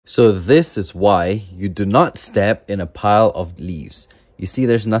So this is why you do not step in a pile of leaves. You see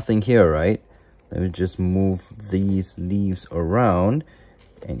there's nothing here, right? Let me just move these leaves around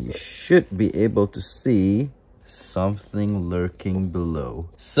and you should be able to see something lurking below.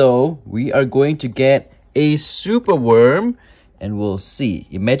 So we are going to get a super worm and we'll see.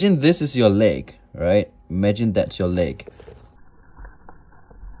 Imagine this is your leg, right? Imagine that's your leg.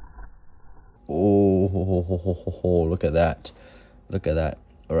 Oh, look at that. Look at that.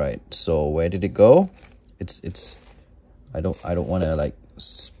 All right, so where did it go? It's I don't want to like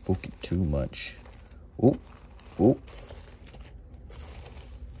spook it too much. Oh.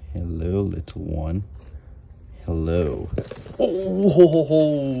 Hello, little one. Hello.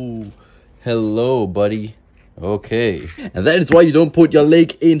 Oh, hello, buddy. Okay. And that is why you don't put your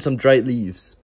leg in some dried leaves.